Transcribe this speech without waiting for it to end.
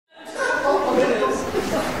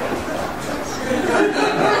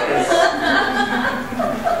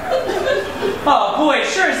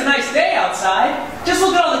outside. Just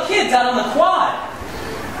look at all the kids out on the quad.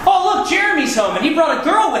 Oh, look, Jeremy's home, and he brought a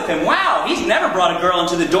girl with him. Wow, he's never brought a girl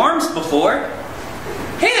into the dorms before.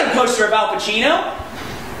 Hey there, poster of Al Pacino.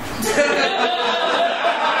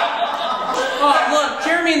 Oh, look,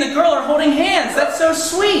 Jeremy and the girl are holding hands. That's so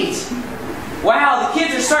sweet. Wow, the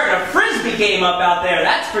kids are starting a frisbee game up out there.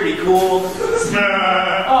 That's pretty cool.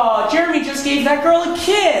 Oh, Jeremy just gave that girl a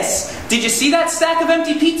kiss. Did you see that stack of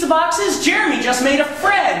empty pizza boxes? Jeremy just made a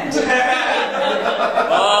friend.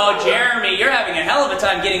 Oh, Jeremy, you're having a hell of a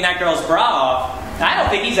time getting that girl's bra off. I don't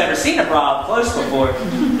think he's ever seen a bra up close before.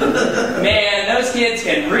 Man, those kids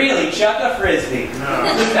can really chuck a frisbee.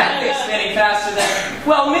 That thing's spinning faster than,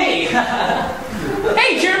 well, me.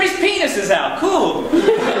 Hey, Jeremy's penis is out. Cool.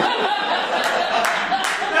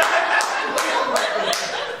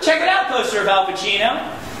 Check it out, poster of Al Pacino.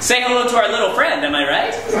 Say hello to our little friend, am I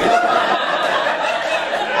right?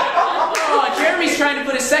 Oh, Jeremy's trying to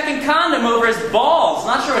put a second condom over his balls.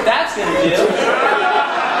 Not sure what that's going to do.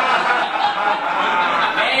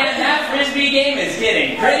 Man, that frisbee game is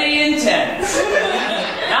getting pretty intense.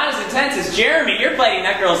 Not as intense as Jeremy. You're biting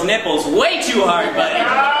that girl's nipples way too hard, buddy.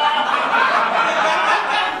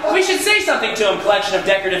 We should say something to him, collection of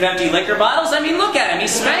decorative empty liquor bottles. I mean, look at him.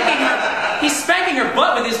 He's spanking her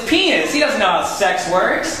butt with his penis. He doesn't know how sex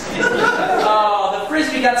works. Oh, the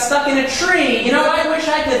frisbee got stuck in a tree. You know, I wish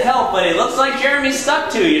I could help, but it looks like Jeremy's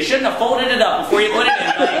stuck too. You shouldn't have folded it up before you put it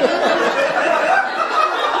in, buddy.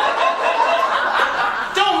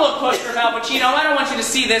 Don't look, poster of Al Pacino. I don't want you to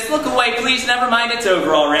see this. Look away, please. Never mind, it's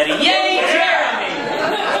over already. Yay, Jeremy!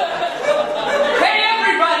 Hey,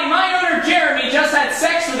 everybody! My owner, Jeremy, just had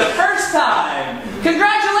sex for the first time.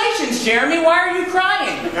 Congratulations, Jeremy. Why are you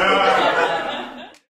crying?